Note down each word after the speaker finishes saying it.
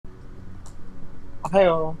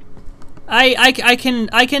Hi-oh.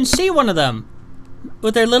 I can see one of them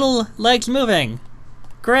with their little legs moving.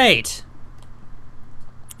 Great.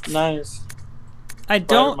 Nice. I Spider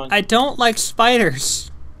don't monkey. like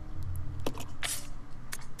spiders.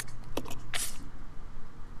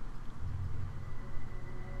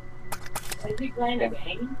 Is he playing a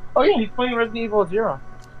game? Oh yeah, he's playing Resident Evil Zero.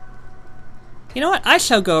 You know what? I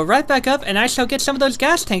shall go right back up and I shall get some of those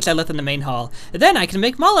gas tanks I left in the main hall. Then I can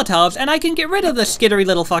make Molotovs and I can get rid of the skittery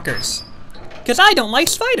little fuckers. Because I don't like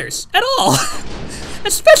spiders at all.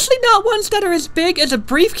 Especially not ones that are as big as a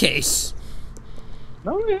briefcase.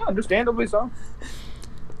 No, yeah, understandably so.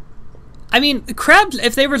 I mean, crabs,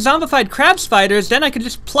 if they were zombified crab spiders, then I could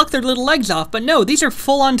just pluck their little legs off. But no, these are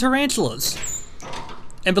full-on tarantulas.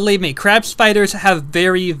 And believe me, crab spiders have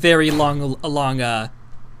very, very long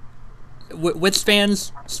width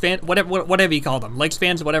spans, whatever you call them, leg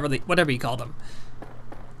spans, whatever you call them.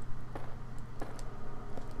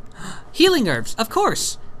 Healing herbs, of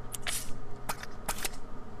course.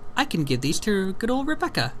 I can give these to good old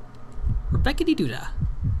Rebecca. Rebecca-dee-doo-dah.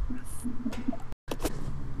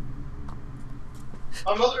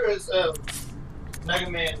 My mother is Mega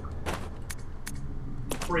Man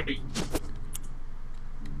 3.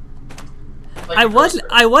 Like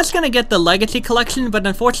I was gonna get the Legacy Collection, but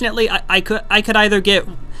unfortunately I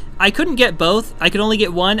couldn't get both. I could only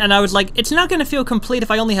get one, and I was like, it's not gonna feel complete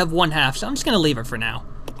if I only have one half, so I'm just gonna leave it for now.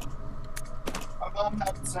 My mom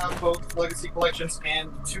happens to have both Legacy Collections and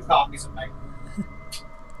 2 copies of Mega Man.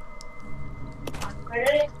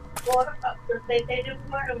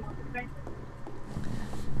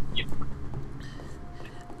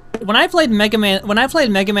 When I played Mega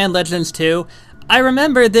Man Legends 2, I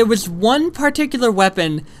remember there was one particular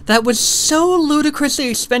weapon that was so ludicrously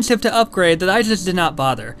expensive to upgrade that I just did not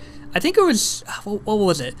bother. I think it was, what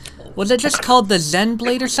was it? Was it just called the Zen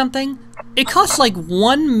Blade or something? It cost like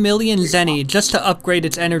 1 million Zenny just to upgrade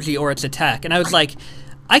its energy or its attack, and I was like,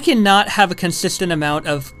 I cannot have a consistent amount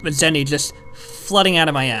of Zenny just flooding out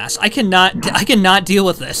of my ass. I cannot deal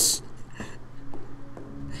with this.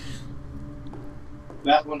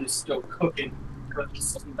 That one is still cooking.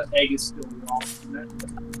 The egg is still raw.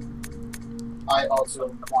 I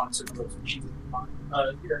also want some of those cheese.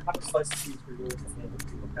 Here, have a slice of cheese for you.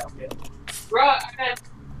 Bro,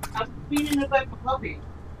 I'm feeding it like a puppy.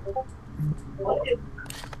 What is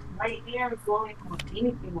my hair is going on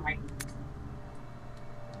anything right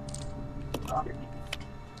now?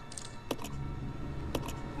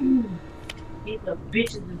 These are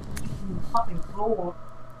bitches and the fucking floor.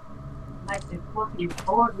 Like the fucking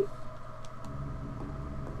toilet.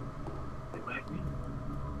 It might be.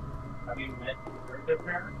 Have you met your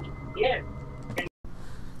parents? Yeah.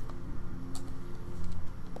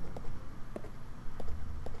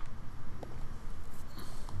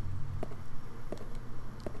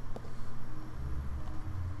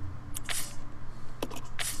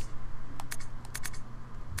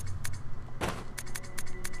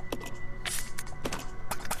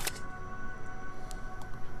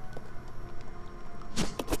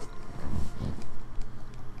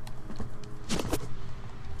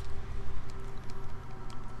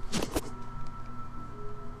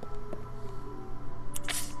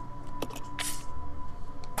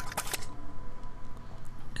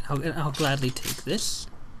 I'll gladly take this,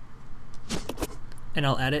 and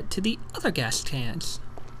I'll add it to the other gas cans.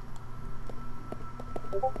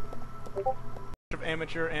 Of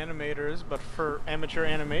amateur animators, but for amateur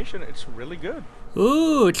animation, it's really good.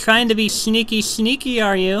 Ooh, trying to be sneaky,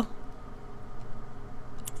 are you?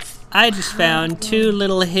 I just found 2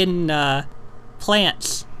 little hidden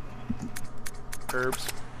plants. Herbs.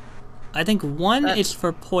 I think one is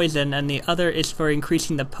for poison, and the other is for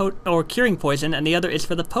increasing the or curing poison, and the other is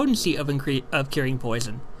for the potency of curing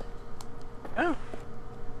poison. Oh.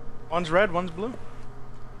 One's red, one's blue.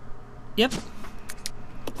 Yep.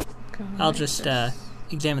 I'll just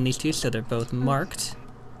examine these 2 so they're both marked.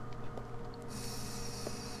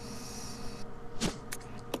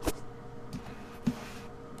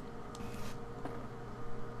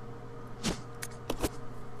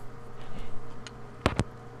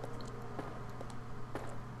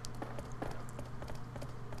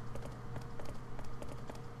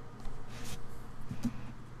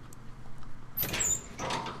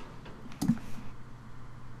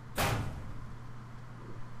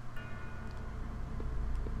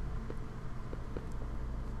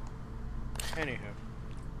 Anywho.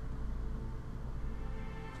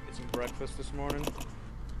 Get some breakfast this morning.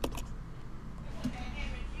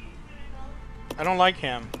 I don't like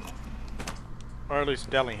ham. Or at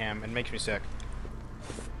least deli ham. It makes me sick.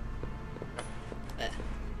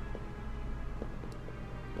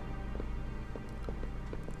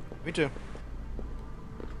 Me too.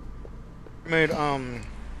 Made eggs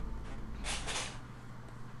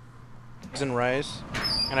and rice,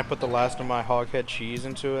 and I put the last of my hog head cheese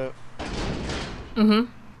into it. Mm-hmm.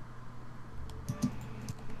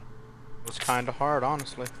 It was kind of hard,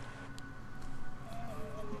 honestly.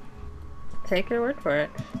 Take your word for it.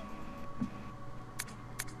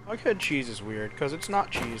 Hog head cheese is weird because it's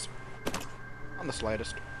not cheese, on the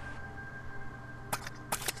slightest.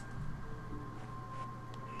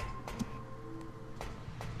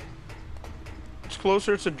 It's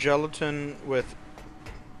closer to gelatin with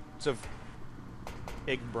bits of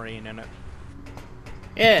egg brain in it.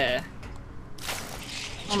 Yeah.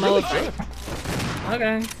 It's really good.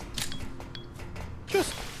 Okay.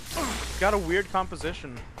 Just got a weird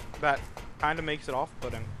composition that kind of makes it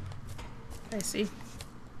off-putting I see.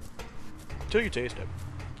 until you taste it.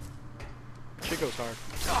 Shit goes hard.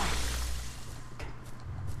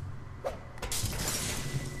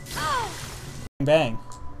 Bang.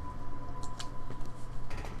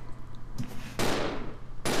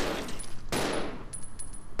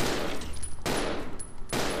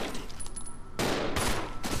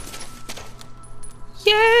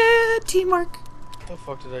 Yeah, teamwork. What the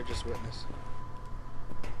fuck did I just witness?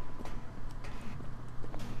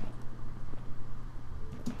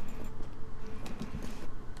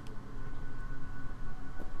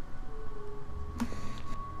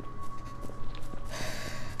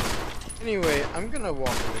 Anyway, I'm gonna walk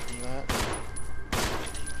away from that.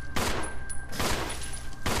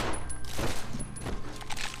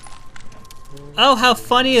 Oh, how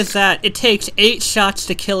funny is that? It takes 8 shots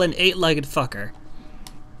to kill an 8-legged fucker.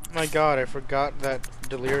 My god, I forgot that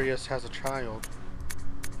Delirious has a child.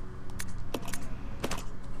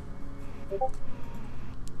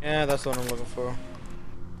 Yeah, that's what I'm looking for.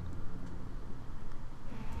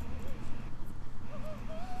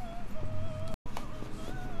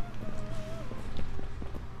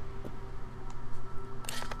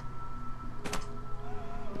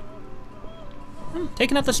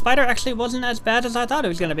 Taking out the spider actually wasn't as bad as I thought it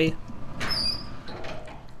was gonna be.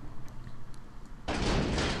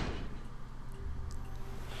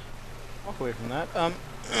 Walk away from that.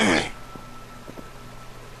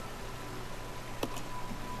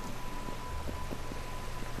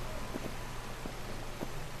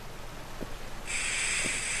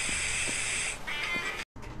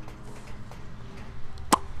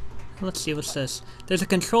 Let's see what's this. There's a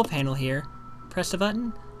control panel here. Press the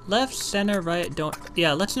button. Left, center, right, don't...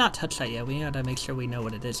 Yeah, let's not touch that yet. We gotta make sure we know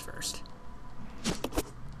what it is first.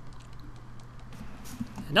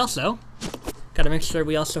 And also, gotta make sure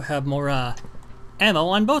we also have more, ammo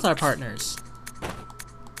on both our partners.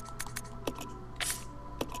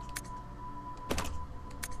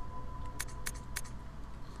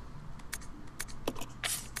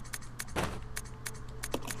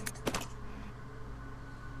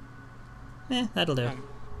 That'll do.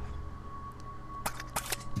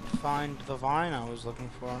 Find the vine I was looking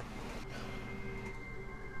for.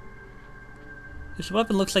 This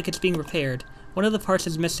weapon looks like it's being repaired. One of the parts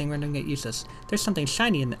is missing, rendering it useless. There's something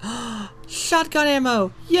shiny in there. Shotgun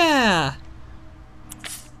ammo! Yeah!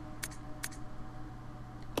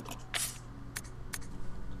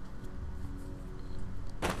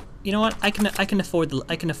 You know what? I can afford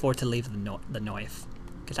to leave the knife,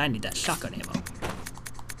 because I need that shotgun ammo.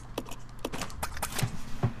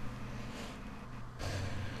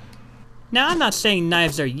 Now, I'm not saying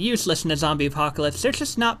knives are useless in a zombie apocalypse. They're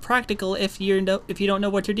just not practical if you don't know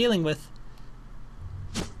what you're dealing with.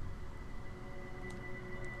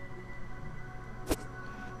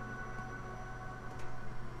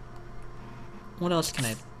 What else can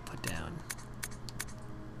I put down?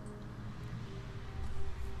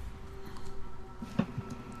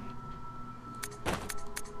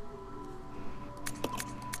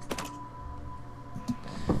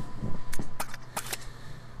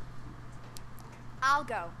 I'll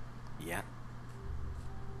go. Yeah,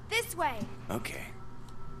 This way. okay.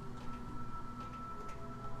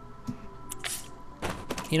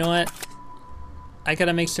 You know what? I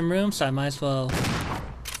gotta make some room, so I might as well...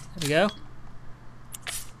 There we go.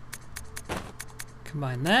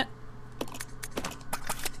 Combine that.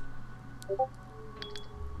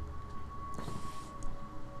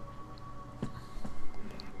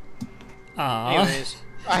 Aww. Anyways,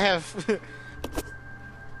 I have...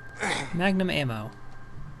 Magnum ammo.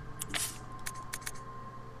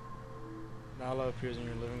 Nala appears in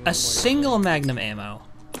your living room. A single magnum ammo.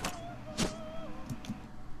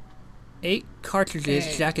 8 cartridges,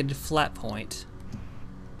 Okay. jacketed flat point.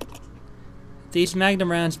 These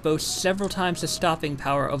magnum rounds boast several times the stopping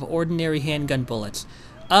power of ordinary handgun bullets.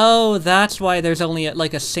 Oh, that's why there's only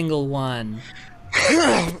like a single one.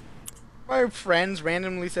 My friends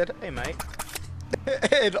randomly said, "Hey, mate,"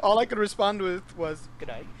 and all I could respond with was,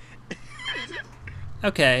 "G'day."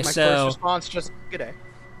 Okay, My so first response just, "G'day."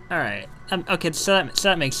 all right. Okay, so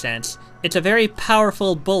that makes sense. It's a very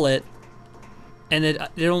powerful bullet, and it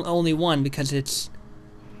only one because there's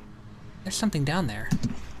something down there.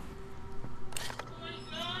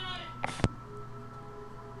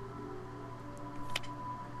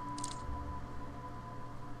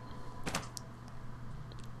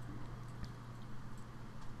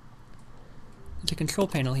 There's a control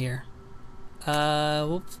panel here.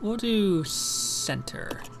 We'll do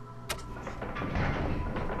center.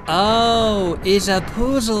 Oh, it's a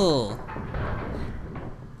puzzle.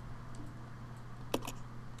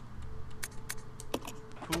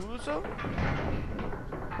 Puzo?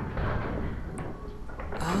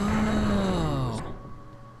 Oh.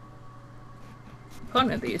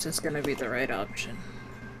 One of these is gonna be the right option.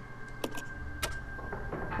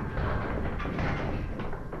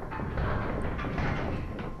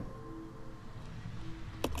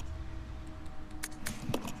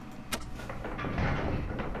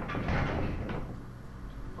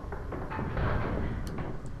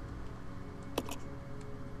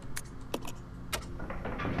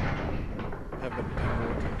 Have a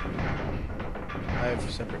ping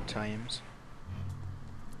 5 separate times.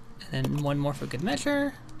 And then one more for good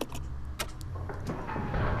measure.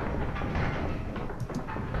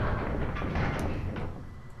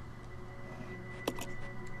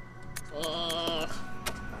 Ugh.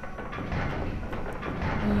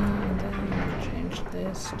 And then change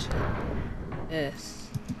this to this.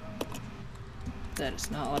 That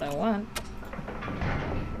is not what I want.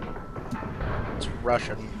 It's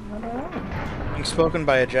Russian. What do I want? Being spoken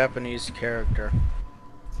by a Japanese character.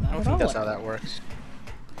 It's I not don't at think all that's what how I that works.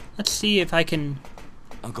 Let's see if I can.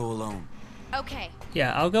 I'll go alone. Okay.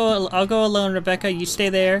 Yeah, I'll go alone, Rebecca. You stay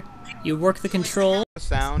there. You work the control. The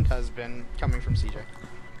sound has been coming from CJ.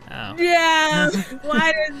 Oh. Yeah.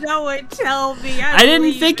 Why did no one tell me? I didn't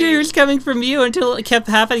believe figure it it. was coming from you until it kept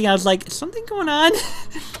happening. I was like, is something going on?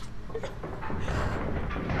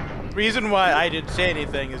 Reason why I didn't say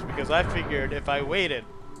anything is because I figured if I waited,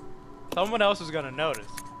 someone else is gonna notice,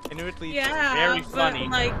 and it would lead to Yeah, very but funny.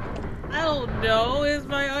 like, I don't know.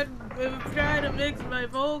 I'm trying to mix my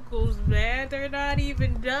vocals, man. They're not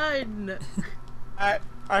even done.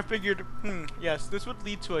 I figured, yes, this would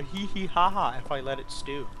lead to a hee hee ha ha if I let it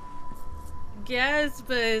stew. Yes,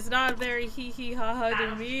 but it's not very hee hee ha ha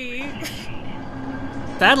to me.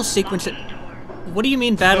 Battle sequence. What do you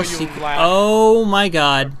mean battle No, you sequence? laugh. Oh my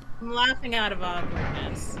god. I'm laughing out of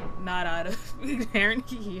awkwardness, not out of inherent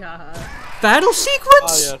hee hee ha ha. Battle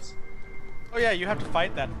sequence? Oh yes. Oh yeah, you have to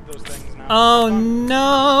fight those things now. Oh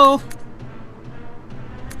no.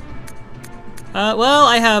 Well,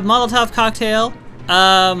 I have Molotov cocktail.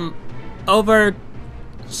 Over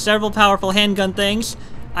several powerful handgun things.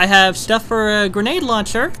 I have stuff for a grenade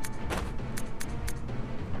launcher.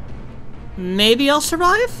 Maybe I'll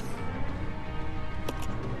survive?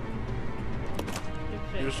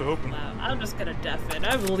 Here's to hoping. Wow, I'm just gonna deafen.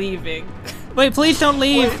 I'm leaving. Wait, please don't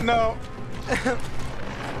leave. Wait, no.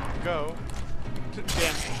 Go.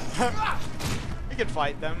 Damn. You can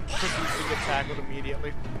fight them. Proceeds to get tackled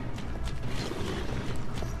immediately.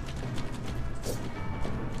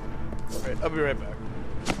 Alright, I'll be right back.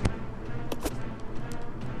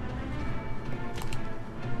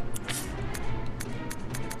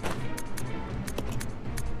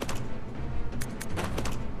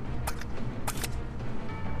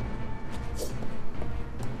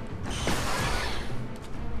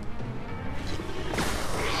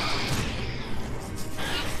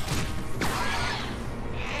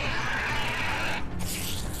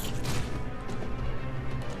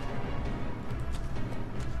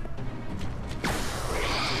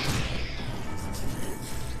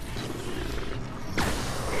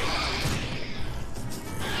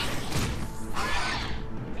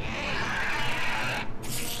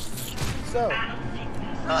 So,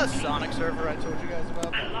 Sonic server I told you guys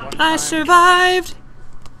about that one I time? survived.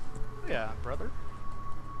 Yeah, brother.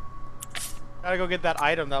 Gotta go get that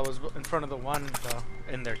item that was in front of the one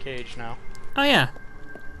in their cage now. Oh yeah.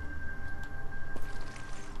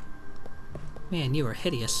 Man, you are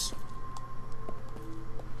hideous.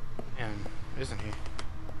 Man, isn't he?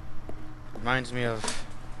 Reminds me of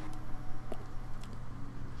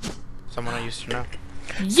someone I used to know.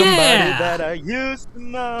 Yeah. Somebody that I used to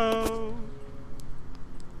know.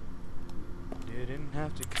 Didn't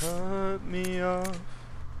have to cut me off.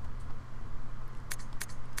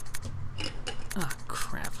 Oh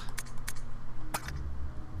crap.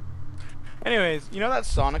 Anyways, you know that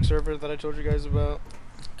Sonic server that I told you guys about?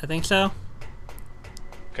 I think so.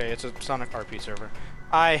 Okay, it's a Sonic RP server.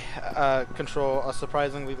 I control a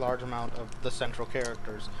surprisingly large amount of the central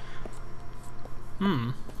characters.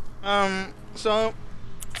 So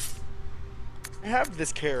I have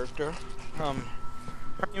this character. Her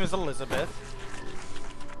name is Elizabeth.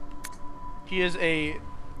 He is a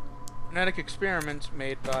genetic experiment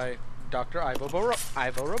made by Dr. Ivo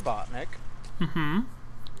Robotnik.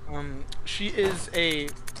 She is a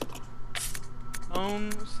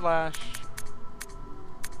clone /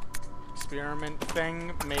 experiment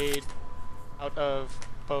thing made out of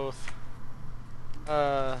both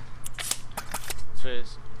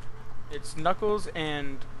it's Knuckles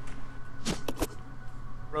and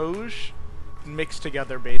Rouge mixed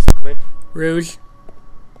together, basically. Rouge.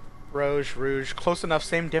 Rouge. Close enough,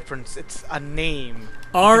 same difference. It's a name.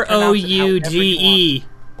 Rouge. It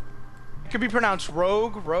could be pronounced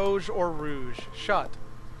Rogue, Rouge, or Rouge. Shut.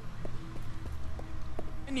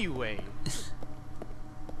 Anyway.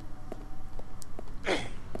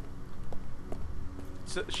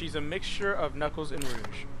 So she's a mixture of Knuckles and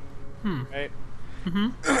Rouge. Right?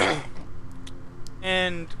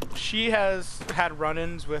 And she has had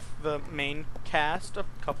run-ins with the main cast a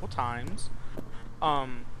couple times.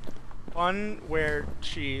 One where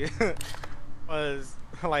she was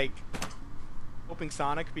like helping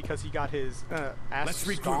Sonic because he got his ass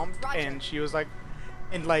stomped, and she was like,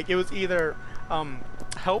 and like it was either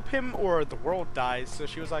help him or the world dies. So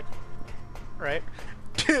she was like, right,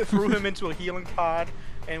 threw him into a healing pod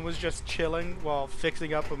and was just chilling while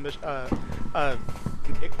fixing up a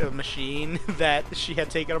machine that she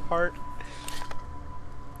had taken apart.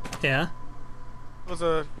 Yeah. It was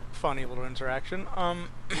a funny little interaction. After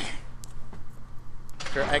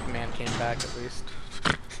Eggman came back, at least.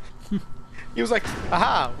 He was like,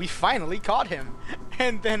 aha, we finally caught him.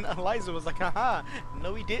 And then Eliza was like, aha,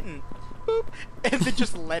 no we didn't. Boop. And then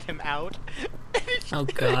just let him out. Oh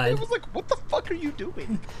god. It was like, what the fuck are you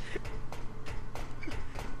doing?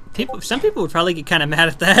 Some people would probably get kind of mad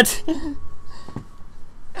at that.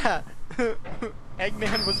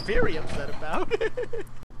 Eggman was very upset about it.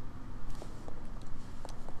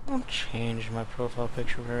 I don't change my profile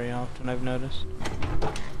picture very often, I've noticed.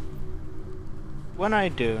 When I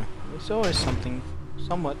do, it's always something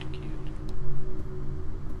somewhat cute.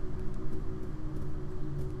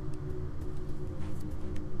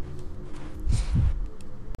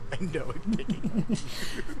 I know it's picking.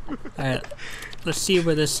 Alright, let's see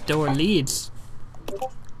where this door leads.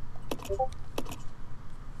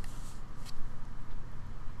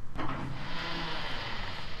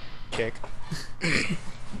 Kick.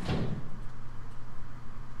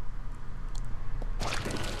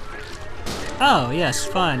 Oh, yes,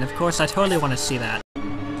 fine. Of course, I totally want to see that.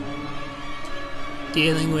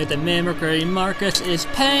 Dealing with a mimicry Marcus is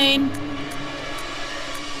pain!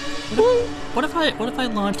 What if I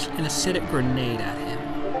launch an acidic grenade at him?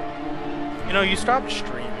 You know, you stopped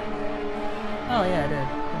streaming. Oh yeah, I did.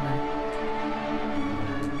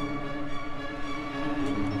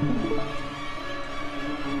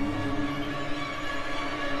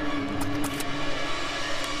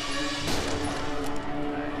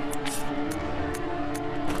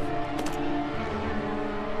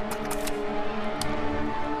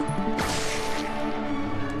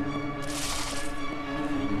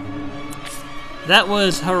 That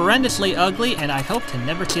was horrendously ugly, and I hope to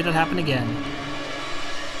never see that happen again.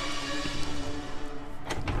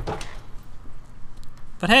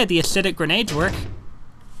 But hey, the acidic grenades work.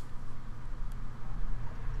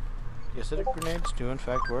 The acidic grenades do in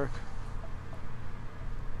fact work.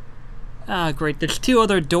 Ah, great. There's two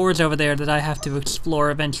other doors over there that I have to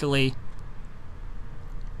explore eventually.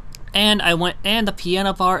 And the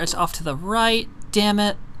piano bar is off to the right. Damn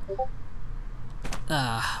it.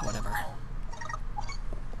 Whatever.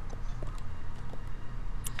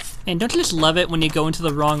 And don't you just love it when you go into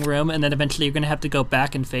the wrong room and then eventually you're gonna have to go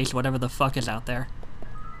back and face whatever the fuck is out there?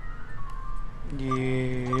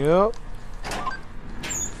 Yep.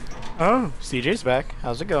 Oh, CJ's back.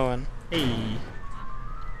 How's it going? Hey.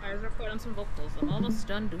 I was recording some vocals. I'm almost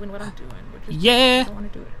done doing what I'm doing. Which is Yeah! I don't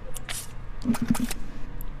want to do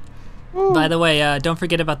it. By the way, don't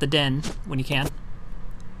forget about the den when you can.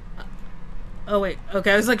 Oh wait,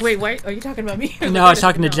 okay. I was like, wait, are you talking about me? No, I was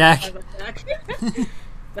talking to Jack.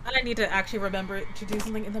 But I need to actually remember to do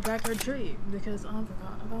something in the backyard tree because I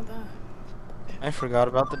forgot about that. I forgot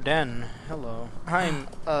about the den. Hello. I'm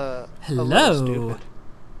a little Hello. stupid.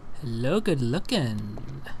 Hello, good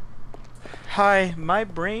looking. Hi, my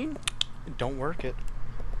brain don't work it.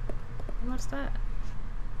 What's that?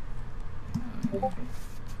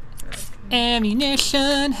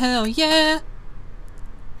 Ammunition, hell yeah!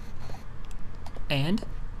 And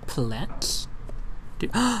plants. Dude,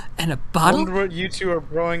 and a One bottle? where you two are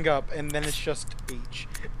growing up, and then it's just H.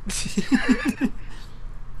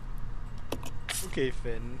 Okay,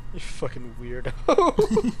 Finn, you fucking weirdo.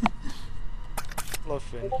 Love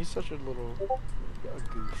Finn. He's such a little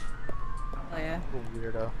goof. Oh yeah. Little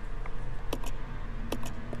weirdo.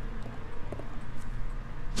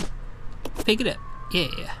 Pick it up.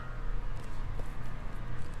 Yeah.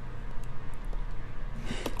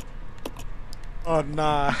 Oh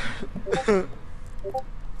nah.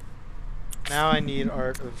 Now I need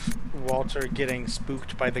art of Walter getting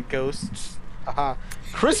spooked by the ghosts. Haha.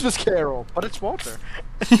 Christmas Carol, but it's Walter.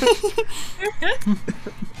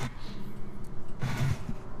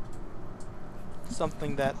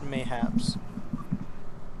 Something that mayhaps.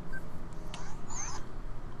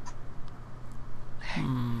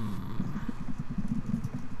 I'm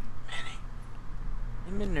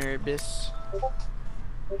nervous.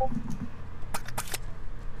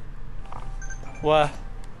 What?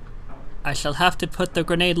 I shall have to put the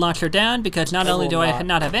grenade launcher down because not I only will do I not.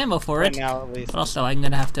 not have ammo for Right it, now, at least. but also I'm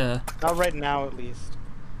gonna have to. Not right now, at least.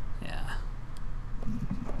 Yeah.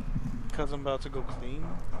 Because I'm about to go clean.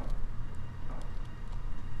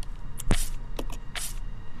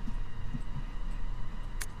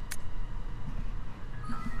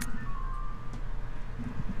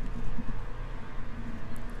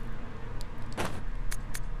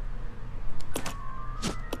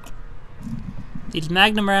 These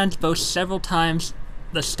Magnum rounds boast several times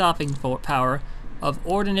the stopping power of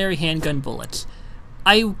ordinary handgun bullets.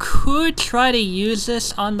 I could try to use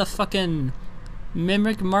this on the fucking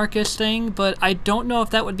Mimic Marcus thing, but I don't know if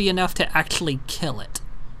that would be enough to actually kill it.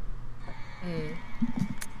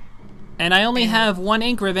 And I only have one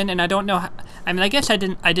ink ribbon, and I don't know how, I mean, I guess I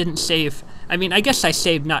didn't save. I mean, I guess I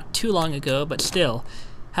saved not too long ago, but still,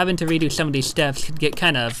 having to redo some of these steps could get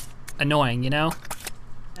kind of annoying, you know?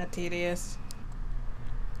 Not tedious.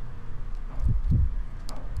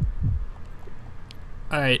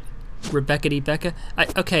 Alright, Rebecca.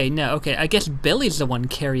 Okay, I guess Billy's the one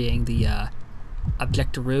carrying the,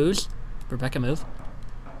 objectaroos. Rebecca, move.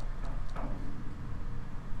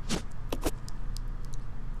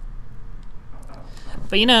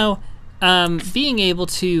 But you know, being able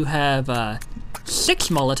to have, 6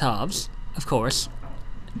 Molotovs, of course,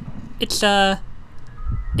 it's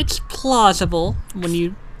plausible when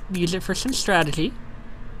you use it for some strategy.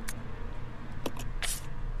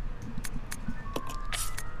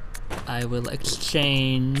 I will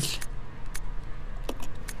exchange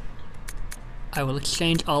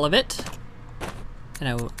all of it, and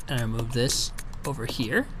I'll move this over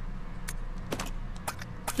here.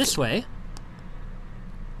 This way,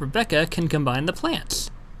 Rebecca can combine the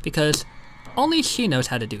plants, because only she knows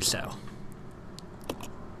how to do so.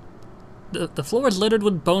 The floor is littered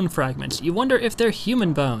with bone fragments. You wonder if they're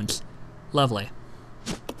human bones. Lovely.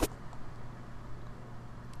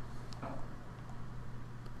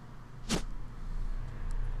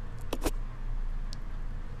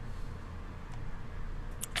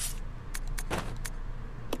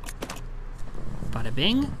 Bada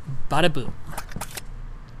bing, bada boom.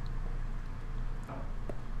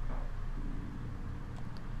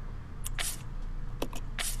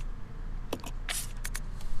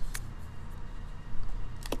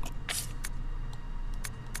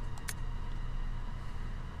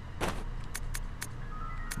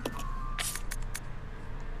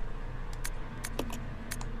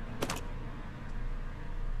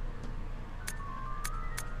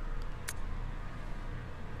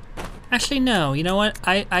 Actually, no. You know what?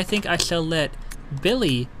 I think I shall let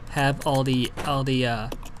Billy have all the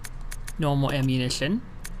normal ammunition.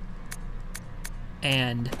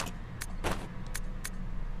 And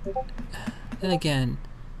then again,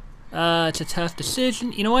 it's a tough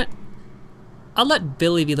decision. You know what? I'll let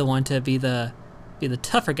Billy be the one to be the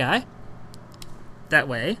tougher guy. That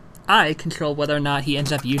way, I control whether or not he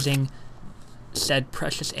ends up using said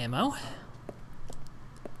precious ammo.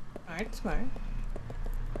 Alright, smart.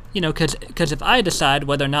 You know, because if I decide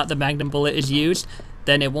whether or not the Magnum bullet is used,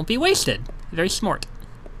 then it won't be wasted. Very smart.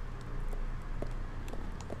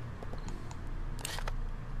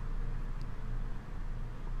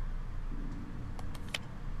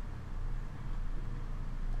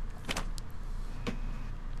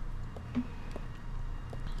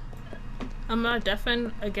 I'm gonna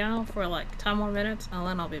deafen again for like 10 more minutes, and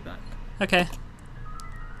then I'll be back. Okay.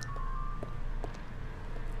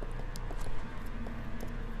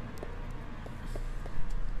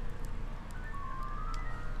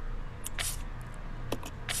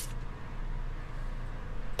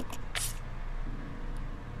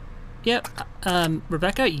 Yep,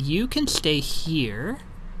 Rebecca, you can stay here.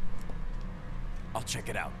 I'll check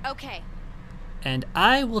it out. Okay. And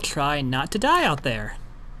I will try not to die out there.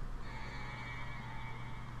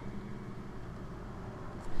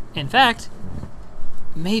 In fact,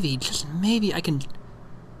 maybe, just maybe I can...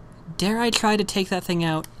 Dare I try to take that thing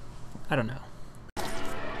out? I don't know.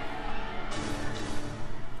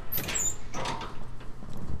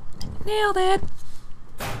 Nailed it!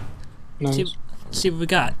 Nice. See what we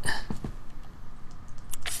got.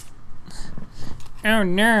 Oh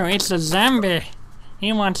no, it's a zombie!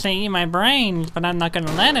 He wants to eat my brains, but I'm not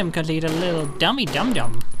gonna let him because he's a little dummy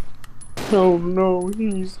dum-dum. Oh no,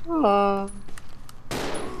 he's hot.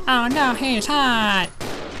 Oh no, he's hot!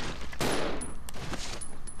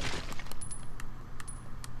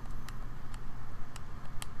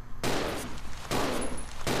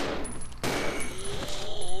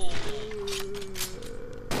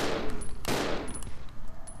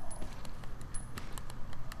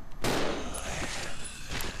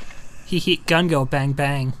 He gun go bang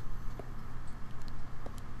bang.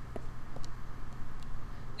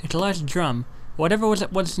 It's a large drum. Whatever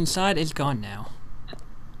was inside is gone now.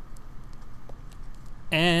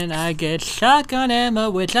 And I get shotgun ammo,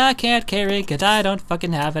 which I can't carry because I don't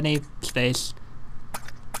fucking have any space.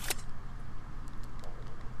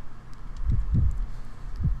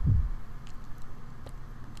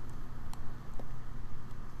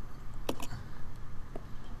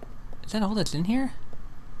 Is that all that's in here?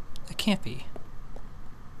 That can't be.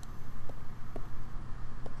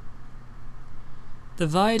 The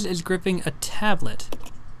vise is gripping a tablet.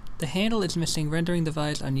 The handle is missing, rendering the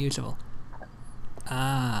vise unusable.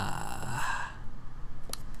 Ah.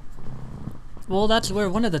 Well, that's where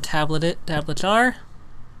one of the tablets are.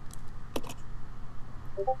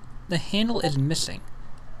 The handle is missing.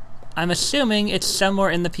 I'm assuming it's somewhere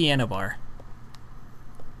in the piano bar.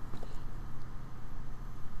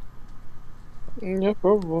 Yeah,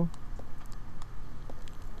 probably.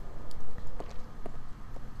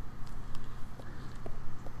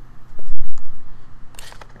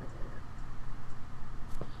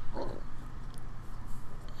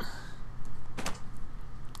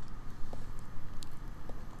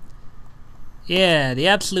 Yeah, the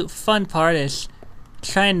absolute fun part is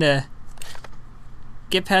trying to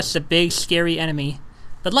get past the big scary enemy.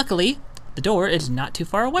 But luckily, the door is not too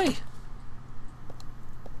far away.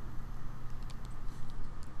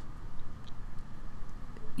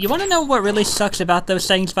 You want to know what really sucks about those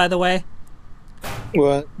things, by the way?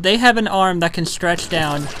 What? They have an arm that can stretch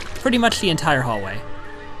down pretty much the entire hallway.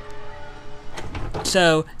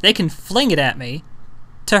 So, they can fling it at me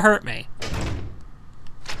to hurt me.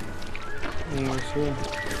 Sure.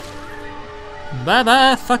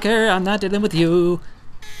 Bye-bye, fucker, I'm not dealing with you.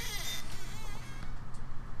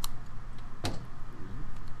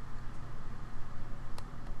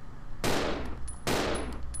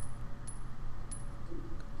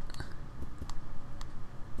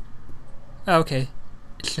 Okay,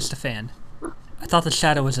 it's just a fan. I thought the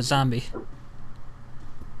shadow was a zombie.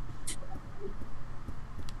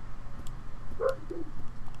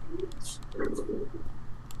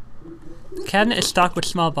 The cabinet is stocked with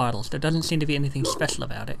small bottles. There doesn't seem to be anything special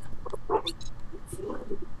about it.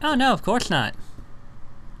 Oh no, of course not.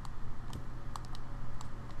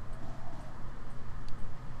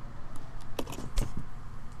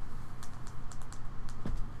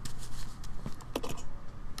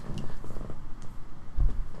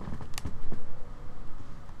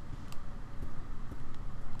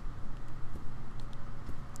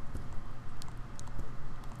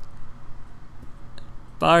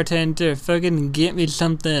 Bartender, fucking get me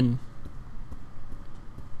something.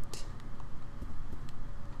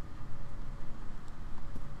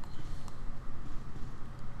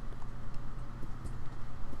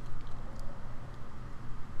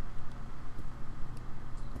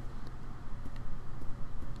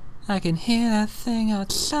 I can hear that thing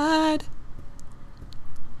outside.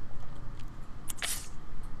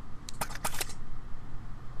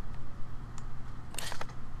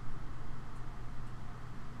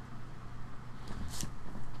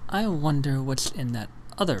 I wonder what's in that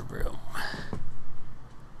other room.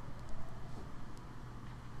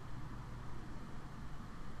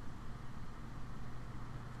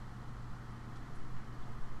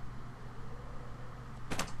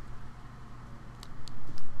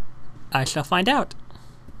 I shall find out.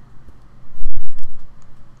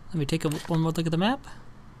 Let me take one more look at the map.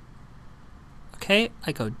 Okay,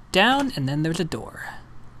 I go down and then there's a door.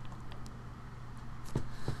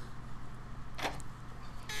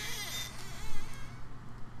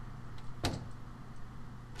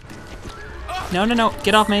 No, no, no,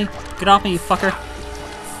 get off me. Get off me, you fucker.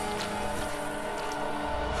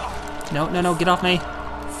 No, no, no, get off me.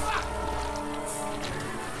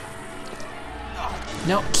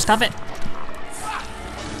 No, stop it.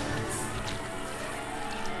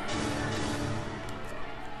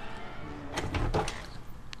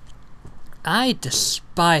 I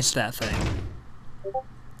despise that thing.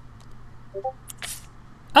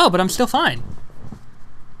 Oh, but I'm still fine.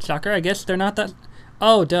 Shocker, I guess they're not that...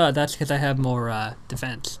 Oh, duh, that's because I have more,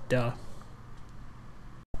 defense. Duh.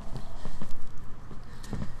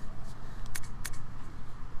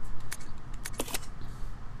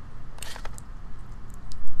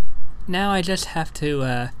 Now I just have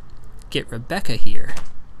to, get Rebecca here.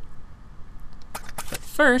 But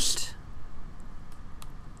first...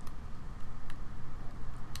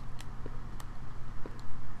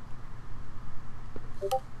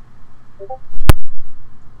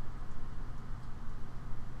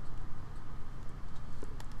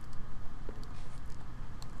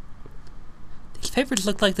 These papers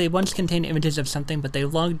look like they once contained images of something, but they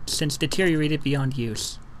long since deteriorated beyond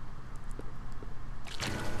use.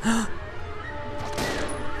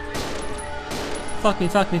 Fuck me,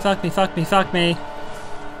 fuck me, fuck me, fuck me, fuck me.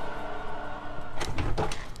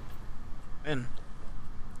 In.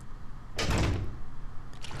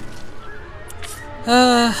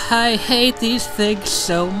 I hate these things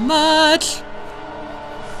so much.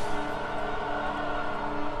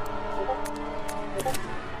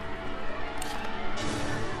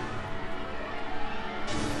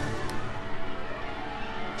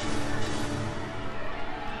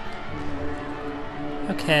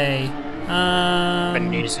 Okay.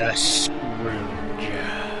 Ebenezer Scrooge.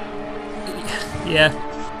 Yeah.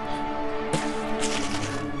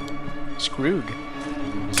 Scrooge.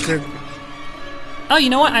 Oh, you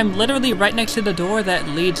know what? I'm literally right next to the door that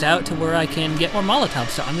leads out to where I can get more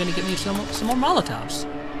Molotovs, so I'm gonna get me some more Molotovs.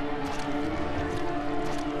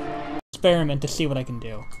 Experiment to see what I can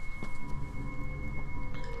do.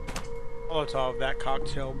 Molotov, that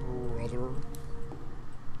cocktail brother.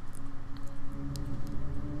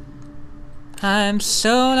 I'm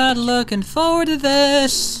so not looking forward to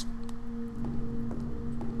this.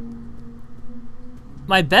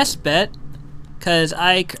 My best bet, because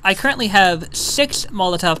I currently have 6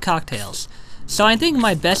 Molotov cocktails, so I think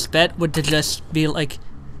my best bet would to just be like,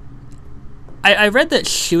 I read that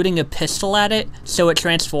shooting a pistol at it so it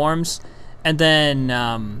transforms, and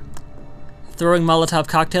then throwing Molotov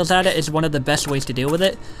cocktails at it is one of the best ways to deal with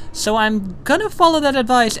it. So I'm gonna follow that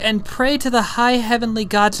advice and pray to the high heavenly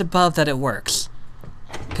gods above that it works.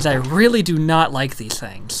 Because I really do not like these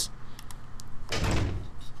things.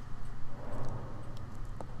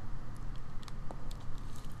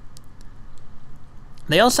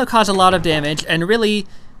 They also cause a lot of damage, and really,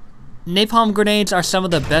 napalm grenades are some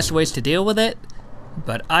of the best ways to deal with it.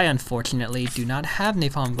 But I unfortunately do not have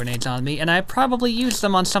napalm grenades on me, and I probably used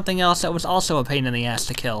them on something else that was also a pain in the ass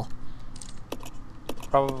to kill.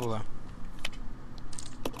 Probably.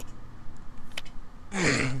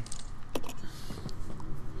 I'm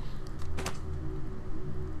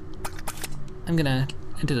gonna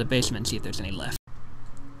enter the basement and see if there's any left.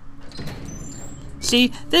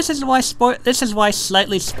 See, this is why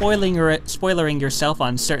slightly spoilering yourself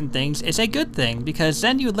on certain things is a good thing, because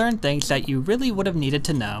then you learn things that you really would have needed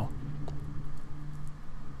to know.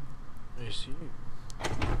 I see.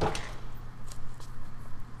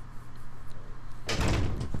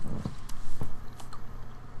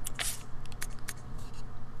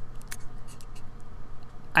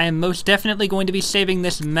 I am most definitely going to be saving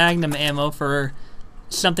this Magnum ammo for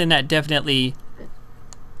something that definitely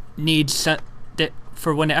needs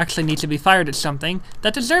for when it actually needs to be fired at something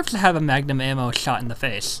that deserves to have a Magnum ammo shot in the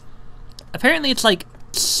face. Apparently it's like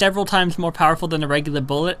several times more powerful than a regular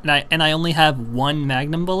bullet, and I only have 1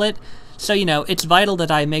 Magnum bullet, so you know, it's vital that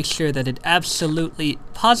I make sure that it absolutely,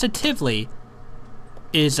 positively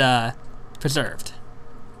is preserved.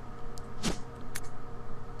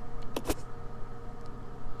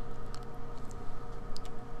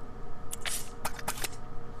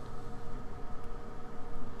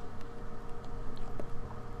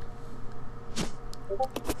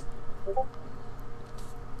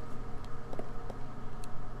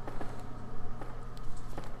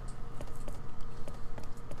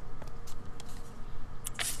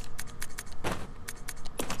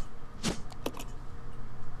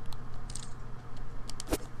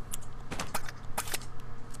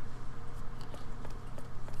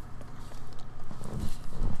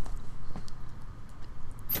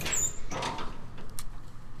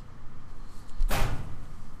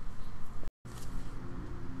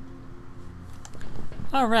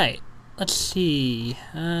 Alright, let's see,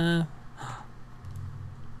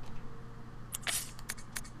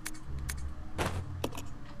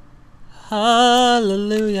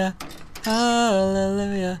 Hallelujah,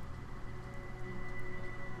 hallelujah.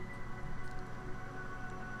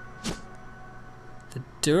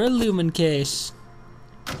 Duralumin case.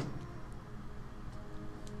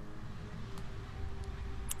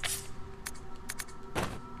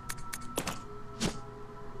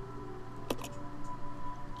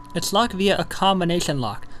 It's locked via a combination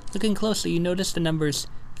lock. Looking closely, you notice the numbers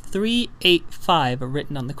 385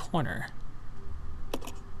 written on the corner.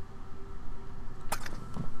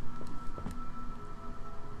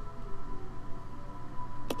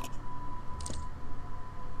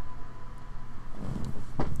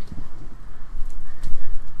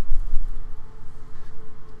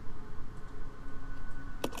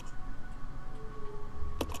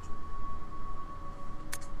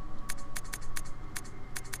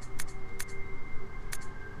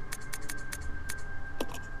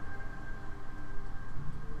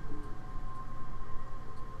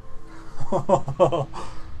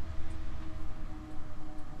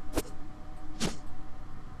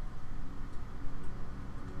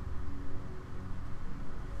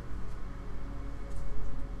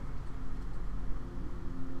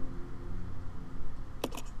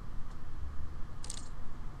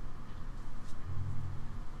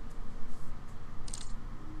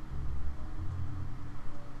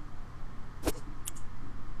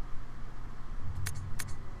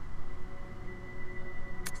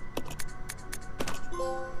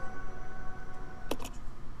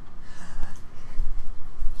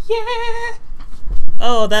 Yeah!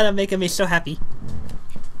 Oh, that'll make me so happy.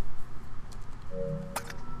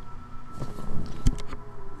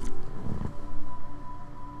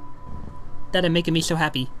 That'll make me so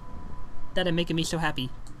happy. That'll make me so happy.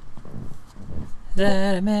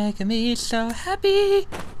 That'll make me so happy.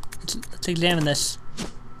 Let's examine this.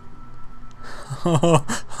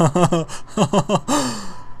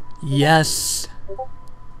 Yes.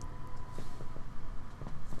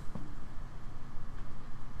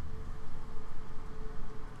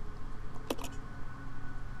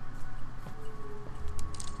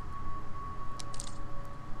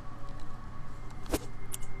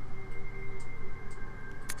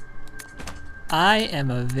 I am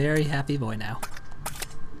a very happy boy now.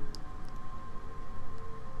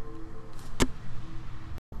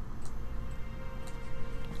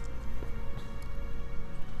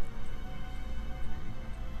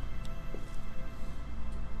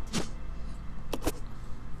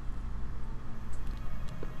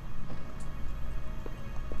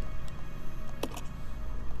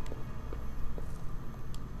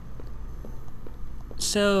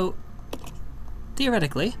 So,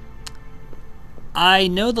 theoretically, I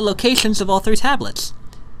know the locations of all 3 tablets.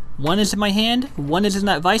 One is in my hand, one is in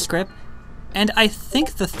that vice grip, and I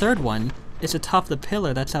think the third one is atop the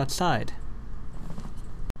pillar that's outside.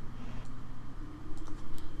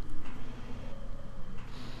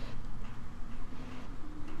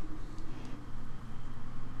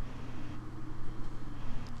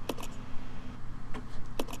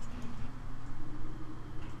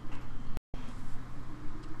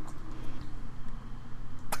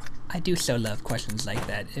 I do so love questions like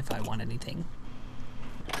that if I want anything.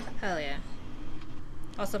 Hell yeah.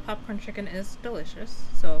 Also, popcorn chicken is delicious,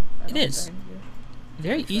 so... It is.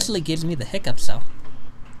 Very easily gives me the hiccups, though.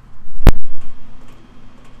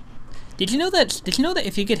 Did you know that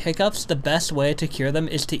if you get hiccups, the best way to cure them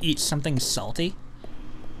is to eat something salty?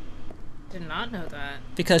 Did not know that.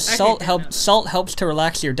 Because salt helps to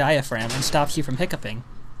relax your diaphragm and stops you from hiccuping.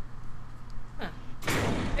 Huh.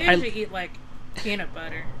 I usually eat, like, peanut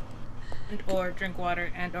butter. Or drink water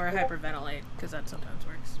and or hyperventilate, because that sometimes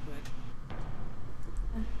works, but...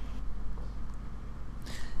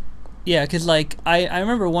 Yeah, because, like, I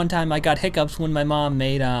remember one time I got hiccups when my mom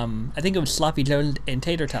made, I think it was Sloppy Joe and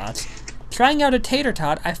tater tots. Trying out a tater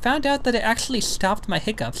tot, I found out that it actually stopped my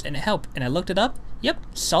hiccups, and it helped. And I looked it up. Yep,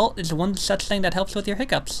 salt is one such thing that helps with your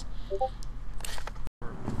hiccups.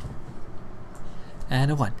 And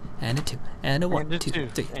a 1, and a 2, and a 1, and a 2,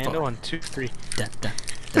 3, 4. And a 1, 2, 3. Da da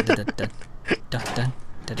da da da da da da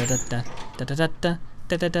da da da da da da. Da da da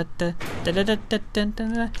da da da da da da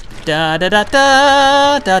da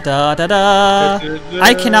da da da da.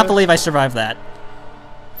 I cannot believe I survived that.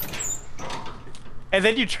 And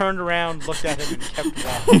then you turned around, looked at him, and kept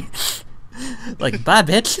walking. Like, bye,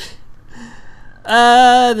 bitch.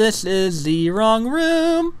 This is the wrong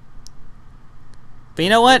room. But you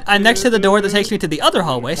know what? I'm next to the door that takes me to the other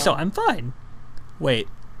hallway, so I'm fine. Wait.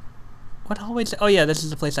 What hallway? Oh yeah, this is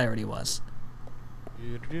the place I already was.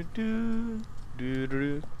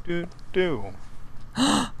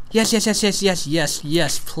 Yes, yes, yes, yes, yes, yes,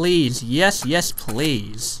 yes, please. Yes, yes,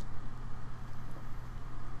 please.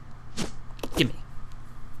 Gimme.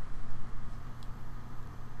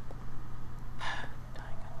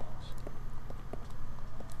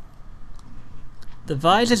 The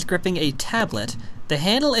vise is gripping a tablet. The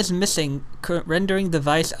handle is missing, rendering the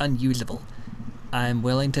vise unusable. I'm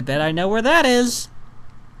willing to bet I know where that is.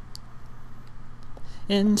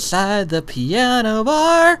 Inside the piano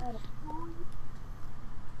bar.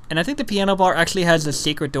 And I think the piano bar actually has a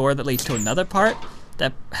secret door that leads to another part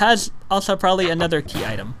that has also probably another key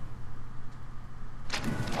item.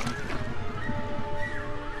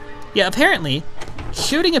 Yeah, apparently,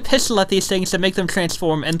 shooting a pistol at these things to make them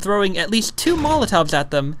transform and throwing at least 2 Molotovs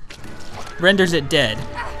at them renders it dead.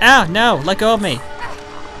 Ah, no, let go of me.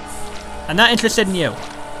 I'm not interested in you.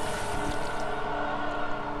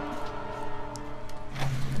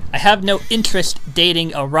 I have no interest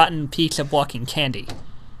dating a rotten piece of walking candy.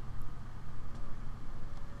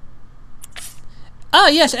 Ah,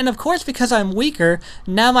 yes, and of course because I'm weaker,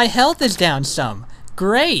 now my health is down some.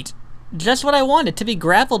 Great! Just what I wanted, to be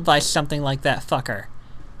grappled by something like that fucker.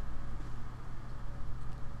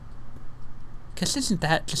 Because isn't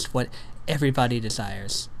that just what everybody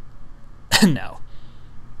desires? No.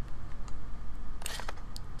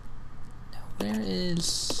 Now, where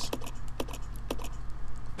is...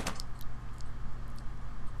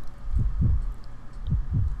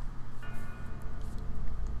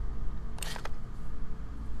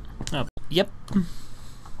 Oh, yep.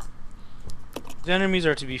 The enemies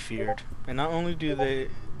are to be feared, and not only to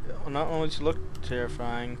look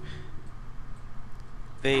terrifying,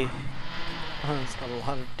 they cause a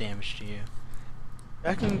lot of damage to you.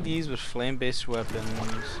 Attacking these with flame-based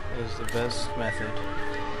weapons is the best method.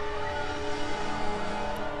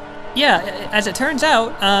 Yeah, as it turns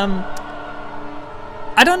out,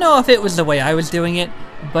 I don't know if it was the way I was doing it,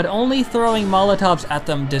 but only throwing Molotovs at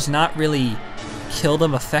them does not really kill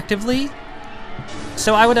them effectively.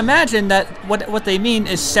 So I would imagine that what they mean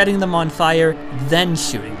is setting them on fire, then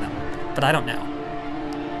shooting them. But I don't know.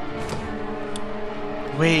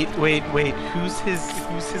 Wait. Who's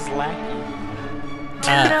his lackey?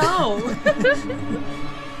 No.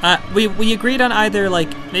 We agreed on either like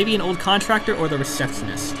maybe an old contractor or the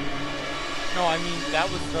receptionist. No, I mean that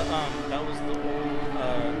was the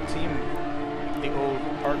old team, the old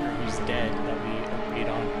partner who's dead that we agreed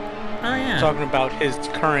on. Oh yeah. Talking about his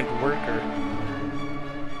current worker.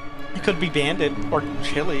 It could be Bandit or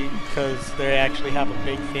Chili because they actually have a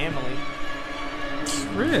big family.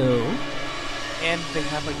 True. And they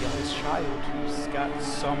have a youngest child who's got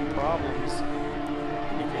some problems.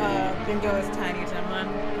 Bingo is Tiny Timlin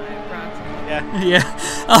by proxy. Yeah. Yeah.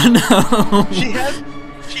 Oh no.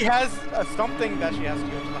 She has something that she has to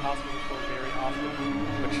go to the hospital for very often,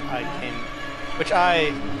 which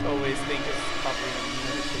I always think is probably an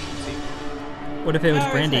immunodeficiency. What if it was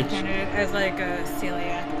Brandy? As like a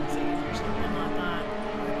celiac disease or something like that.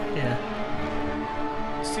 Yeah.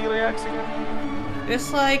 Celiacs again?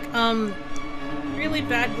 It's like really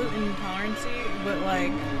bad gluten intolerance, but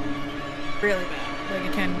like really bad. Like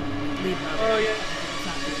it can leave out. Oh yeah. It's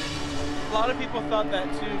not good. A lot of people thought that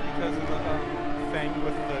too because of the thing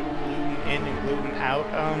with the gluten in and gluten out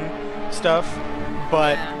stuff,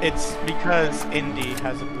 but it's because Indy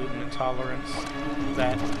has a gluten intolerance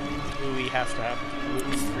that Louie has to have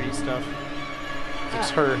gluten-free stuff.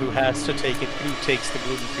 It's her who has to take it, who takes the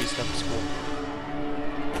gluten-free stuff to school.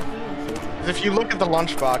 If you look at the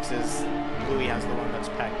lunch boxes, Louie has the one that's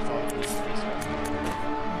packed with all the gluten-free stuff.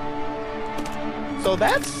 So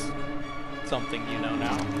that's something you know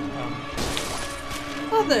now.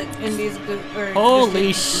 Well, the Indy's good. Or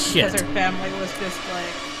Holy just shit. Because her family was just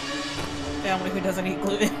like family who doesn't eat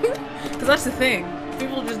gluten. Because that's the thing.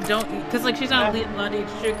 People just don't eat. Because like she's not allowed to eat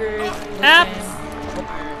sugars, gluten,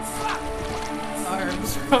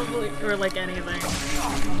 carbs, probably, or like anything.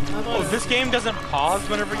 Oh, this game doesn't pause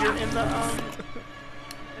whenever you're in the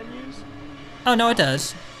menus? Oh no, it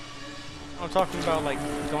does. I'm talking about like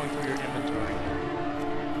going through your inventory.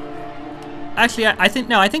 Actually, I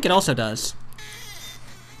think it also does.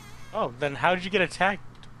 Oh, then how did you get attacked?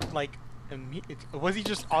 Like, was he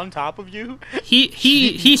just on top of you?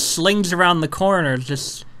 He slings around the corner,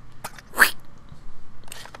 just.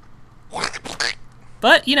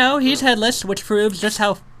 But you know, he's headless, which proves just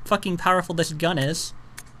how fucking powerful this gun is.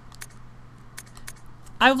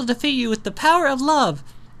 I will defeat you with the power of love,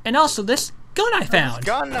 and also this gun I found.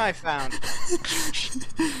 Gun I found.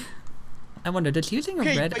 I wonder, does using a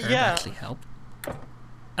Okay, red but herb yeah. actually help?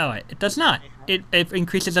 Oh, it does not. It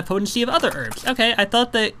increases the potency of other herbs. Okay, I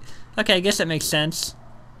thought that... Okay, I guess that makes sense.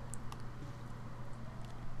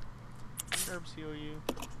 Green herbs heal you,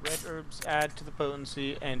 red herbs add to the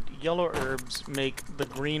potency, and yellow herbs make the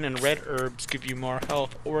green and red herbs give you more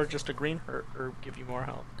health, or just a green herb give you more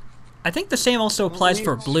health. I think the same also applies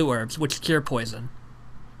for blue herbs, which cure poison.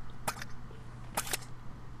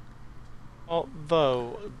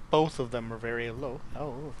 Although both of them are very low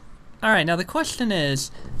health. Alright, now the question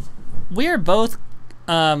is, we're both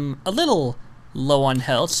a little low on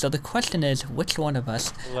health, so the question is which one of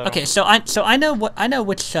us. Low. Okay, so I know what I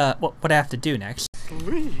have to do next.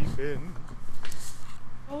 Sleeping.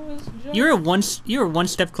 You were one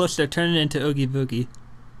step closer to turning into Oogie Boogie.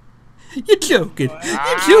 You're joking.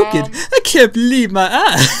 You're joking. I can't believe my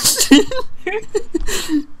eyes.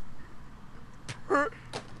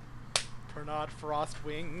 Pernod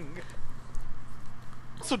Frostwing.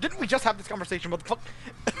 So didn't we just have this conversation about the fuck?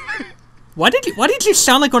 Why did you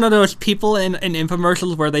sound like one of those people in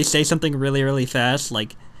infomercials where they say something really, really fast,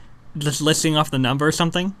 like just listing off the number or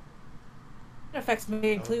something? Effects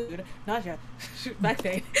may include nausea, back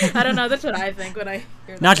pain. I don't know. That's what I think when I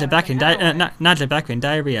hear that. Nausea, back kind pain, of thing. I don't know why. nausea, back pain,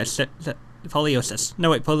 diarrhea, poliosis.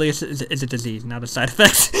 No wait, poliosis is a disease, not a side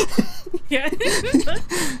effect. Yeah.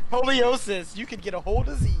 Poliosis. You could get a whole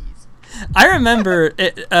disease. I remember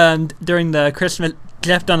it, during the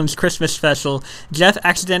Jeff Dunham's Christmas special, Jeff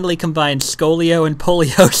accidentally combined scolio and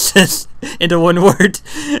poliosis into one word,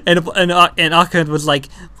 and Ahmed was like,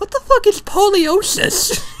 "What the fuck is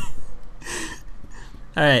poliosis?"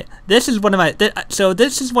 All right, this is one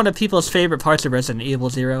of people's favorite parts of Resident Evil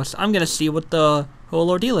 0. So I'm gonna see what the whole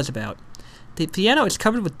ordeal is about. The piano is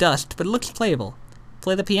covered with dust, but it looks playable.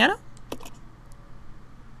 Play the piano?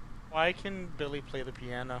 Why can Billy play the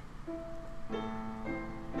piano?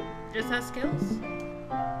 Just has skills.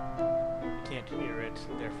 I can't hear it,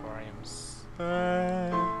 therefore I am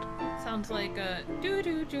sad. Sounds like a do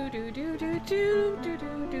do do do do do do do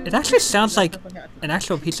do. It actually sounds like an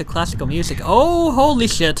actual piece of classical music. Oh, holy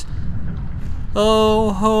shit!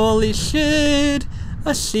 Oh, holy shit!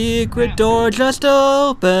 A secret door just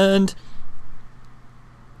opened.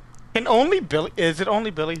 Can only Billy? Is it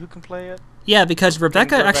only Billy who can play it? Yeah, because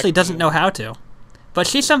Rebecca actually doesn't know how to. But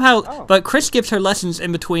she somehow... Oh. But Chris gives her lessons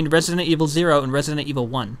in between Resident Evil 0 and Resident Evil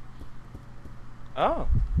 1. Oh.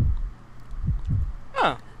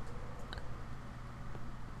 Huh.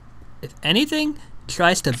 If anything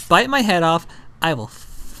tries to bite my head off, I will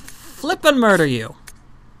flip and murder you.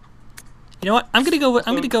 You know what? I'm gonna go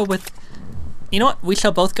with... You know what? We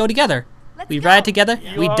shall both go together. We ride together,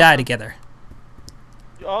 we die together.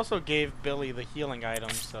 You also gave Billy the healing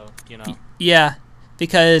item, so, you know. Yeah,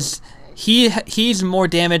 because he's more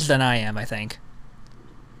damaged than I am, I think.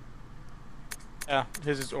 Yeah,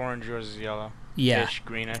 his is orange, yours is yellow. Yeah. Ish,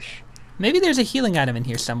 greenish. Maybe there's a healing item in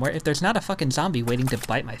here somewhere if there's not a fucking zombie waiting to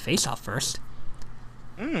bite my face off first.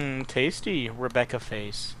 Mmm, tasty Rebecca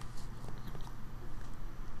face.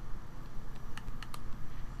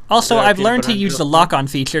 Also, Yeah, I've peanut learned butter to and use the jelly. lock-on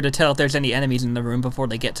feature to tell if there's any enemies in the room before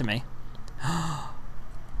they get to me.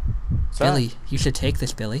 So, Billy, you should take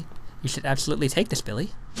this, Billy. You should absolutely take this,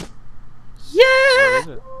 Billy. What Yeah! is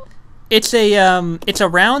it? It's a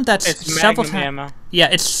round that's It's several magnum times. ammo. Yeah,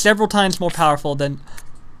 it's several times more powerful than.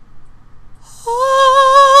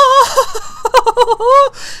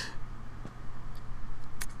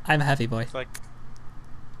 I'm a heavy boy. It's like...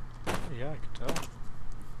 Yeah, I could tell.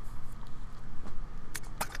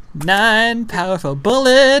 9 powerful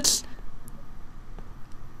bullets.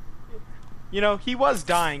 You know, he was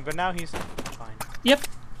dying, but now he's fine. Yep.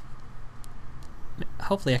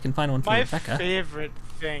 Hopefully, I can find one for My Rebecca. favorite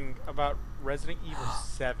thing about Resident Evil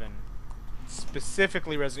 7,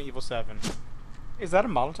 specifically Resident Evil 7, is that a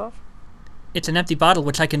Molotov? It's an empty bottle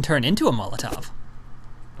which I can turn into a Molotov.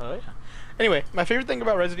 Oh, yeah. Anyway, my favorite thing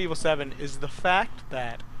about Resident Evil 7 is the fact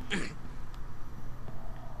that you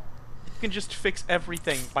can just fix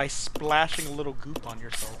everything by splashing a little goop on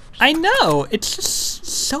yourself. I know. It's just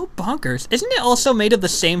so bonkers. Isn't it also made of the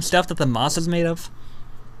same stuff that the moss is made of?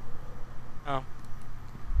 Oh.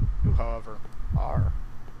 You, however, are.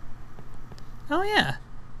 Oh yeah.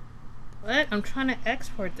 What? I'm trying to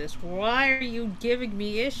export this. Why are you giving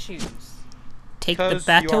me issues? Take the Because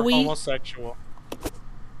you are battery. homosexual.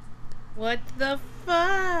 What the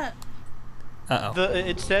fuck? Uh oh.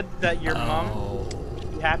 It said that your mom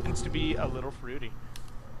Oh. happens to be a little fruity.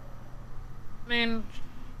 I mean,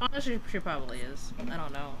 honestly, she probably is. I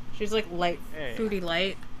don't know. She's like light, Hey. fruity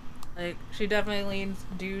light. Like, she definitely leans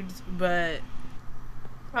dudes, but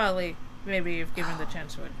probably, maybe if given the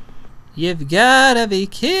chance would. You've gotta be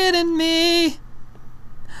kidding me.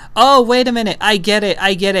 Oh, wait a minute. I get it.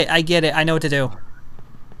 I know what to do.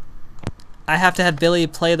 I have to have Billy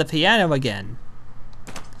play the piano again.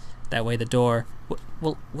 That way the door...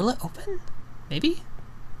 Will it open? Maybe?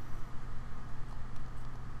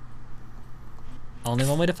 Only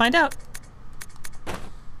one way to find out.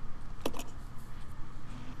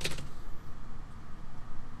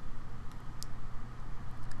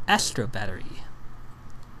 Astro battery.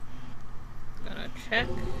 check.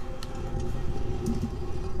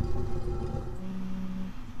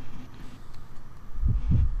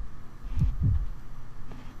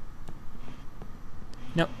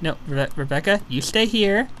 No, no, Rebecca, you stay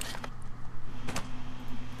here.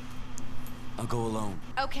 I'll go alone.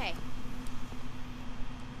 Okay.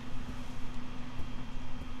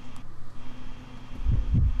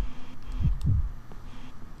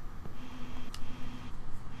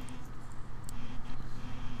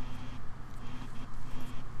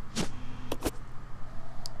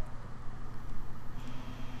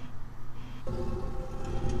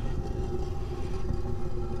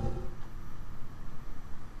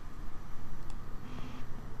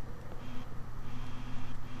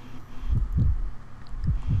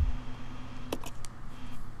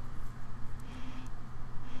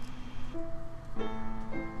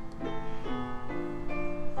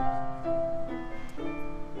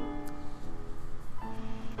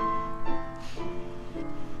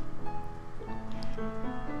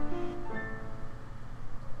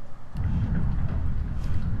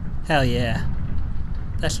 Hell yeah.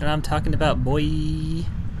 That's what I'm talking about, boy.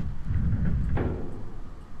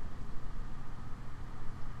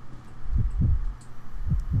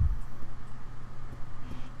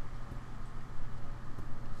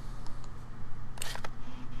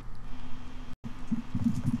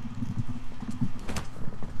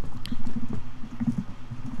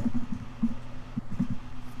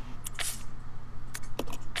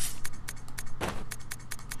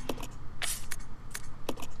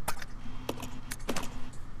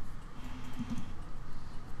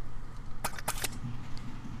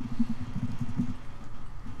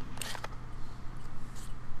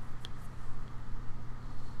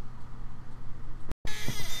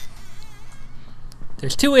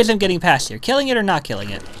 There's two ways I'm getting past here. Killing it or not killing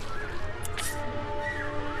it.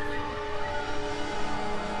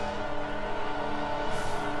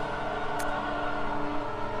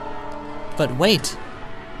 But wait.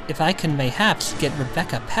 If I can mayhaps get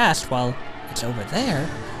Rebecca past while it's over there...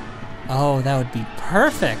 Oh, that would be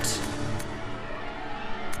perfect.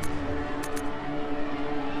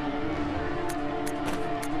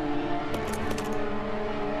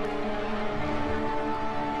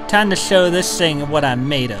 Time to show this thing what I'm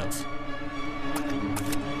made of.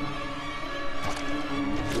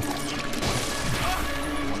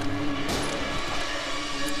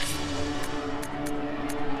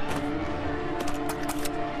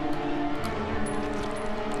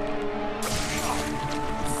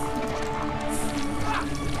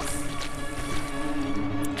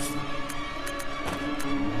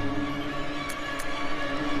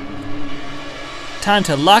 Time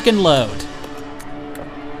to lock and load.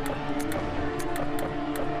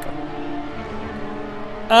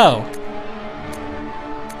 Oh.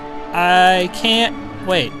 I can't...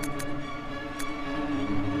 wait.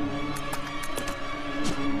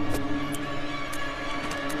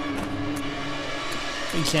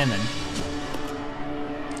 Examine.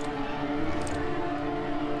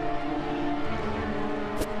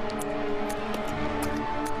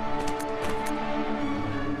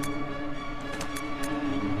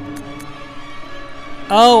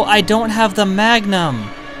 Oh, I don't have the Magnum.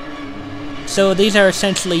 So these are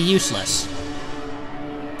essentially useless.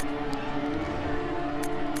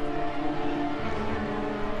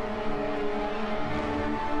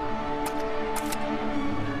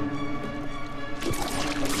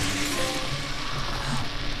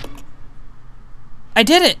 I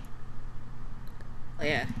did it! Oh,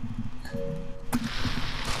 yeah.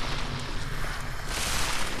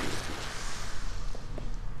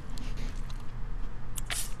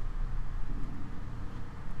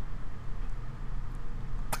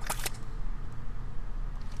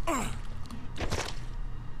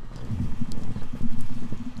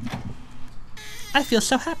 I feel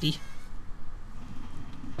so happy.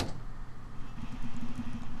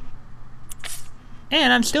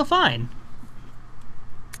 And I'm still fine.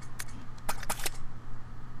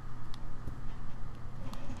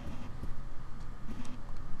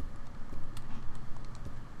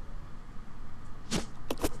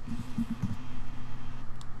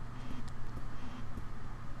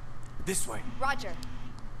 This way. Roger.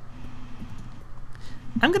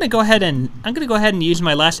 I'm gonna go ahead and use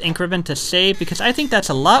my last ink ribbon to save because I think that's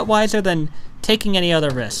a lot wiser than taking any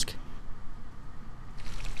other risk.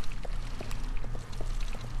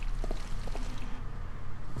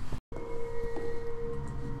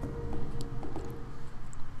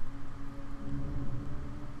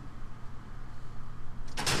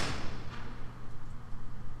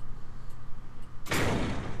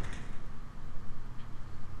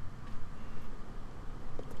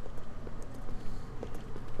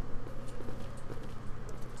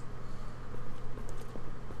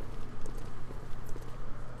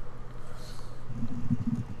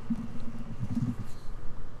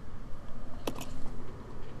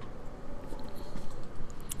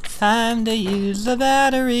 Time to use the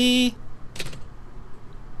battery.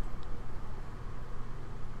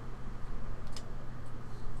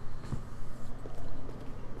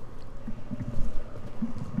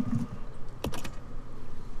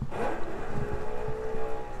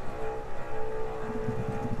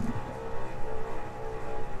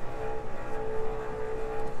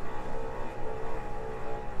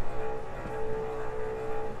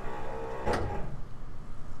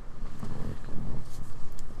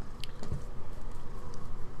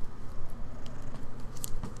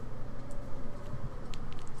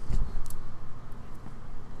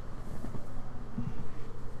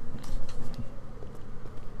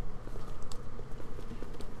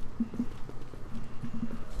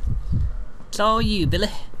 It's all you, Billy.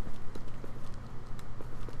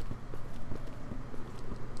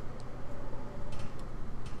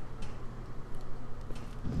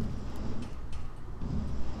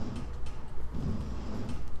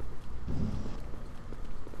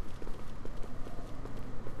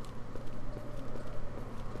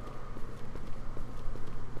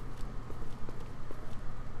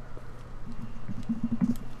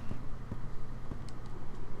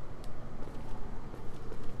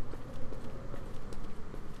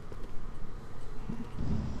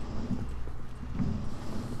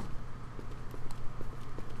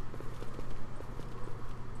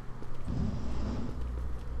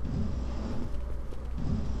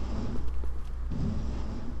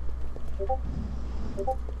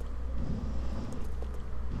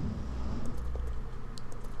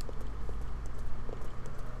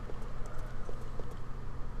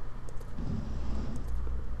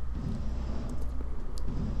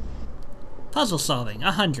 Puzzle solving,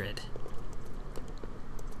 100.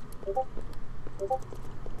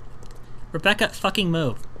 Rebecca, fucking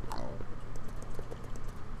move.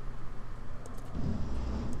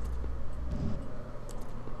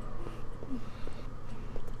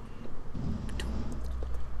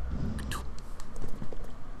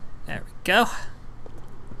 There we go.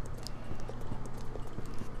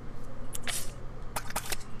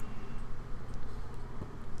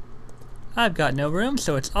 I've got no room,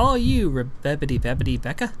 so it's all you, Rebebity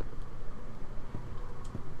Becca.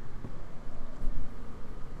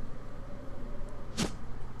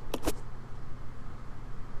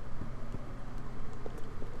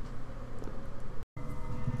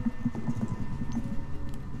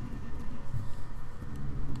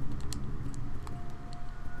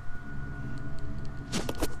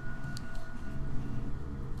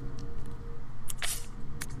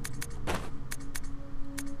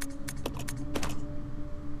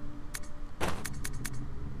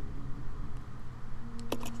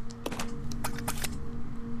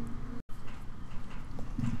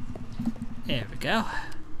 There we go.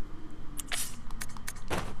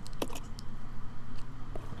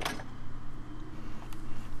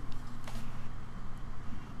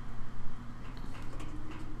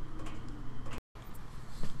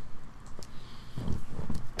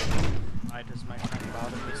 I just might try to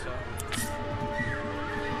bother me so.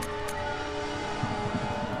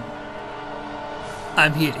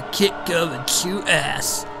 I'm here to kick, gum, and chew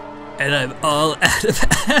ass. And I'm all out of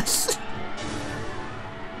ass.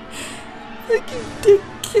 Fucking dick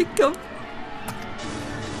kick him.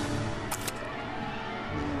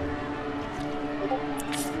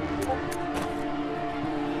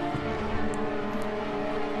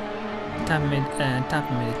 Time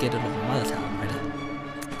for me to get a little Molotov ready.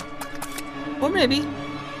 Or maybe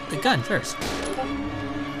the gun first.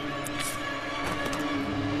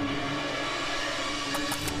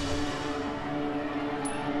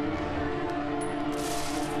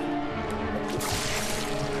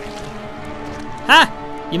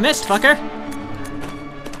 Ha! You missed, fucker!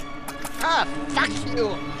 Ah, fuck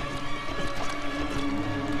you!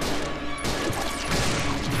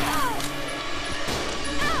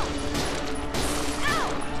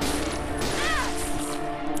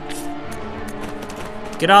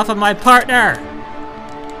 Get off of my partner!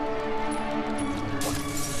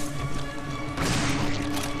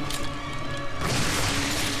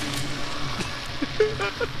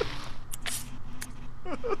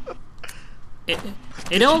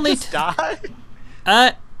 It only Die?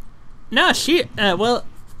 No, she well,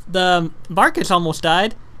 the Marcus almost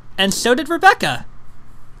died, and so did Rebecca.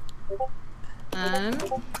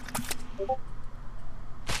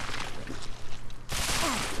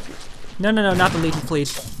 No, not the legion,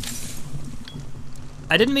 please.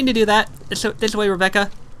 I didn't mean to do that. This way,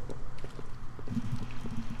 Rebecca.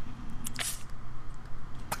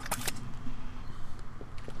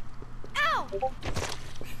 Ow!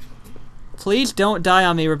 Please don't die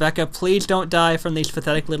on me, Rebecca. Please don't die from these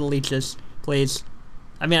pathetic little leeches. Please.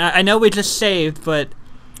 I mean, I know we just saved, but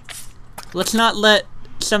let's not let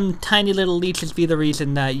some tiny little leeches be the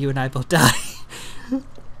reason that you and I both die.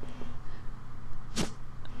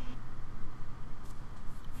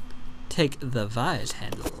 Take the vise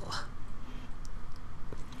handle.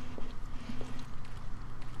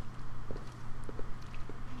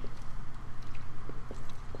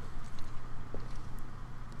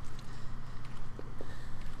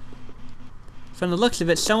 From the looks of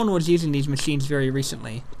it, someone was using these machines very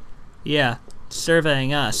recently. Yeah,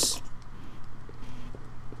 surveying us.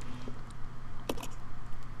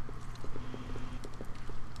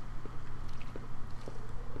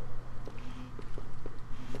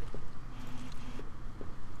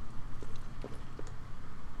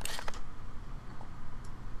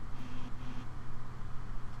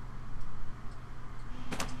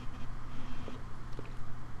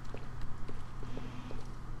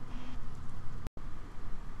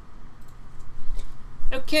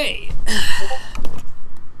 Okay.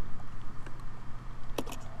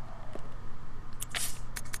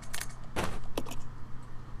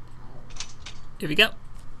 Here we go.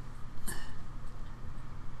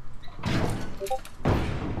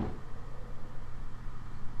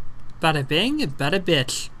 Bada bing, bada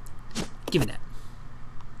bitch. Give me that.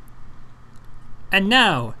 And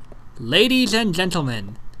now, ladies and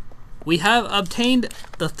gentlemen, we have obtained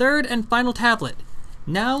the third and final tablet.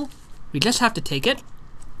 Now, we just have to take it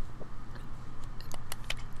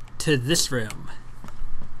to this room.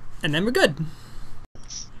 And then we're good.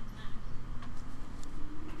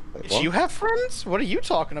 Wait, Did you have friends? What are you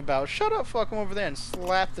talking about? Shut up, fuck him over there and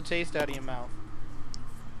slap the taste out of your mouth.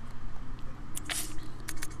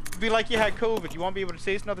 Be like you had COVID. You won't be able to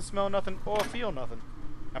taste nothing, smell nothing, or feel nothing.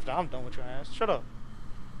 After I'm done with your ass. Shut up.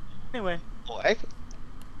 Anyway. Oh,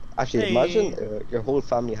 actually, Hey. imagine your whole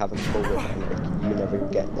family having COVID and like, you never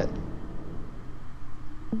get it.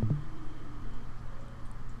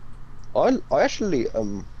 I actually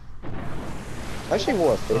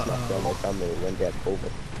wore a face mask for my family when they had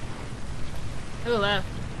COVID. Who left?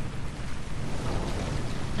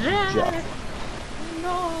 Jack.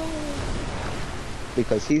 No.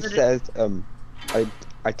 Because he But it- said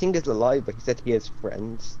I think it's a lie, but he said he has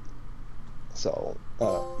friends. So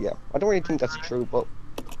yeah, I don't really think that's true, but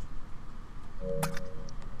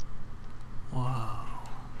Wow.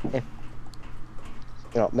 you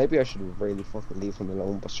know, maybe I should really fucking leave him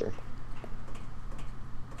alone, but sure.